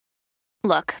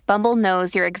Look, Bumble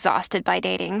knows you're exhausted by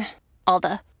dating. All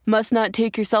the must not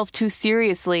take yourself too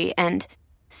seriously and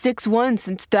 6'1"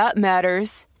 since that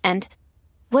matters. And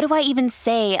what do I even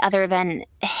say other than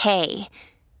hey?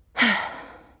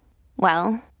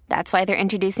 Well, that's why they're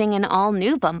introducing an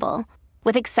all-new Bumble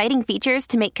with exciting features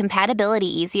to make compatibility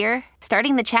easier,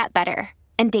 starting the chat better,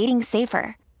 and dating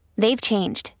safer. They've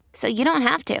changed, so you don't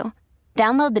have to.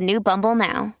 Download the new Bumble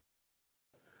now.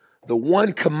 The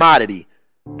one commodity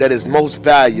that is most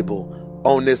valuable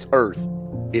on this earth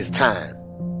is time.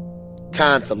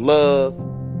 Time to love,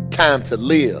 time to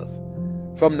live.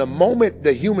 From the moment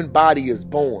the human body is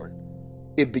born,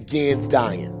 it begins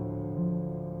dying.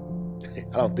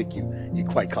 I don't think you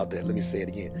quite caught that. Let me say it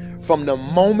again. From the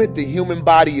moment the human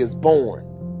body is born,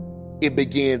 it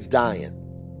begins dying.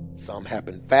 Some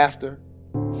happen faster,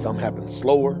 some happen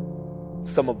slower.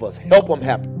 Some of us help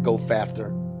them go faster,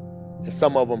 and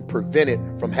some of them prevent it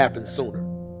from happening sooner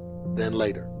than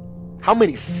later. How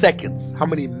many seconds, how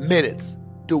many minutes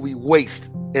do we waste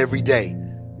every day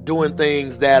doing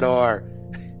things that are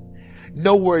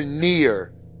nowhere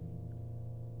near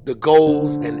the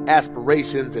goals and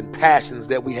aspirations and passions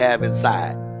that we have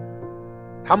inside?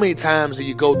 How many times do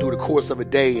you go through the course of a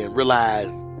day and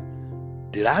realize,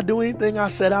 did I do anything I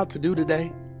set out to do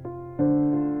today?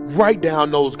 Write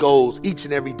down those goals each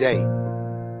and every day.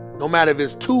 No matter if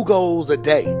it's 2 goals a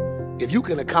day, if you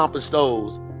can accomplish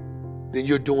those, then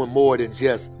you're doing more than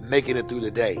just making it through the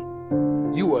day.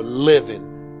 You are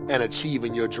living and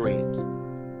achieving your dreams.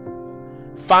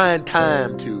 Find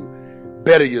time to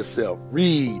better yourself.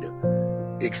 Read,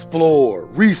 explore,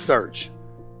 research.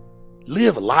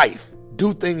 Live life.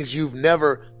 Do things you've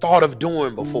never thought of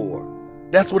doing before.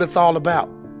 That's what it's all about.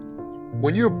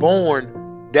 When you're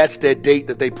born, that's that date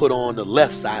that they put on the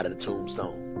left side of the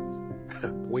tombstone.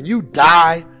 When you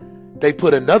die, they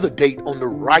put another date on the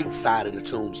right side of the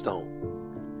tombstone.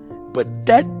 But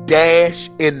that dash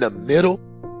in the middle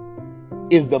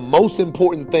is the most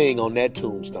important thing on that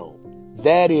tombstone.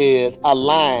 That is a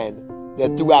line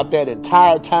that throughout that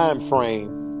entire time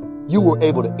frame, you were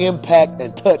able to impact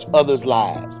and touch others'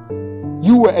 lives.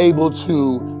 You were able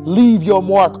to leave your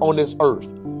mark on this earth.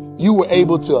 You were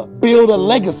able to build a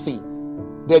legacy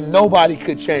that nobody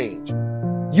could change.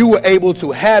 You were able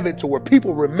to have it to where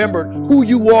people remembered who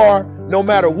you are no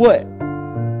matter what.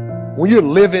 When you're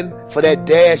living for that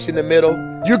dash in the middle,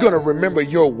 you're going to remember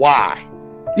your why.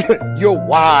 Your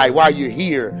why you're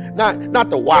here. Not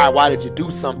the why did you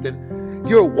do something.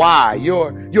 Your why,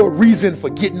 your reason for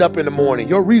getting up in the morning,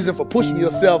 your reason for pushing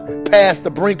yourself past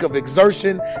the brink of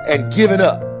exertion and giving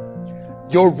up.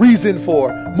 Your reason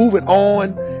for moving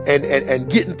on and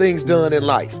getting things done in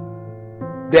life.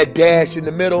 That dash in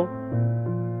the middle,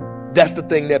 that's the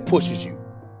thing that pushes you.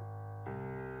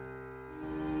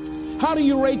 How do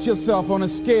you rate yourself on a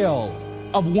scale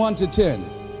of 1 to 10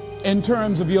 in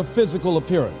terms of your physical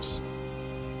appearance,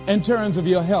 in terms of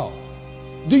your health?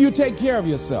 Do you take care of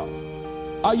yourself?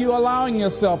 Are you allowing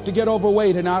yourself to get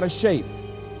overweight and out of shape?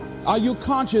 Are you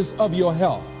conscious of your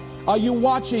health? Are you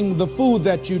watching the food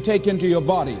that you take into your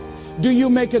body? Do you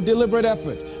make a deliberate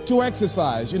effort to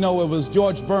exercise? You know, it was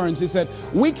George Burns. He said,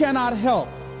 we cannot help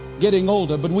getting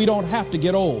older, but we don't have to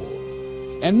get old.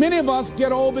 And many of us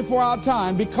get old before our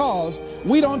time because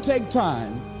we don't take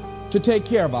time to take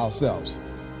care of ourselves.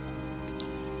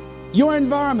 Your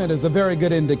environment is a very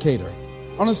good indicator.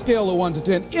 On a scale of 1 to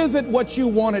 10, is it what you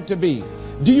want it to be?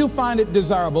 Do you find it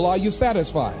desirable? Are you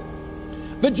satisfied?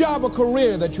 The job or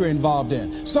career that you're involved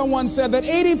in. Someone said that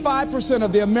 85%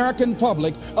 of the American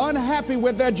public are unhappy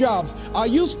with their jobs. Are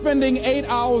you spending 8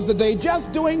 hours a day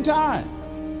just doing time?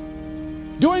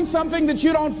 Doing something that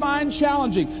you don't find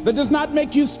challenging, that does not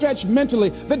make you stretch mentally,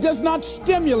 that does not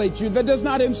stimulate you, that does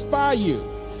not inspire you.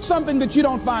 Something that you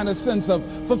don't find a sense of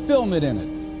fulfillment in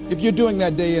it. If you're doing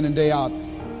that day in and day out,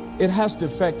 it has to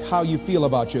affect how you feel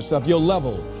about yourself, your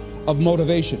level of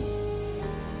motivation.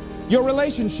 Your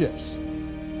relationships.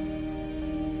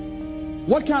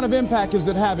 What kind of impact is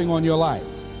it having on your life?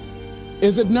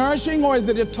 Is it nourishing or is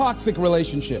it a toxic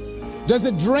relationship? Does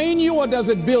it drain you or does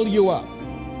it build you up?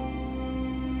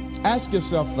 Ask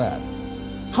yourself that.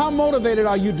 How motivated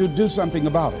are you to do something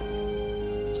about it?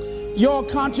 Your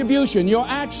contribution, your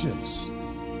actions.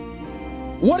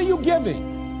 What are you giving?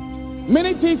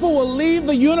 Many people will leave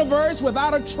the universe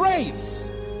without a trace.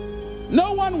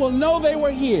 No one will know they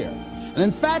were here. And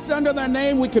in fact, under their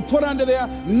name, we could put under there,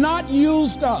 not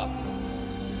used up.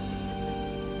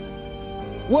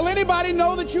 Will anybody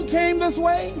know that you came this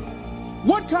way?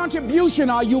 What contribution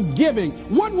are you giving?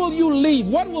 What will you leave?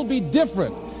 What will be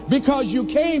different because you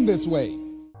came this way?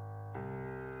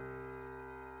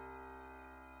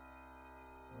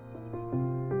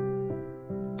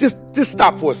 just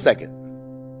stop for a second.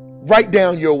 Write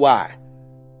down your why.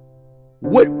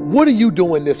 What are you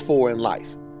doing this for in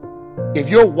life? If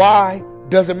your why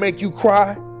doesn't make you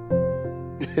cry,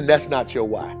 then that's not your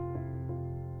why.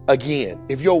 Again,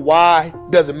 if your why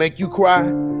doesn't make you cry,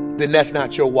 then that's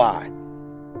not your why.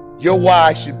 Your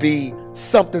why should be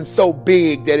something so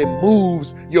big that it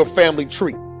moves your family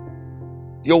tree.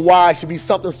 Your why should be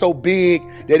something so big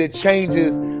that it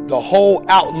changes the whole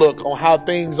outlook on how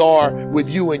things are with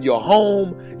you and your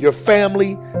home, your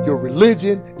family, your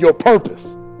religion, your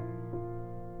purpose.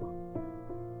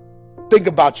 Think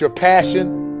about your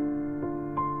passion.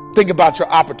 Think about your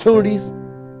opportunities.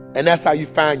 And that's how you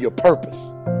find your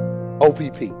purpose.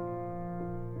 OPP.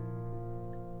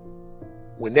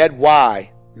 When that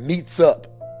why meets up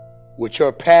with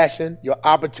your passion, your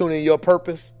opportunity, and your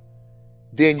purpose,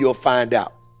 then you'll find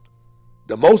out.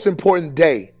 The most important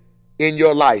day in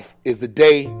your life is the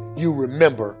day you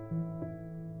remember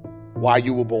why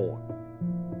you were born.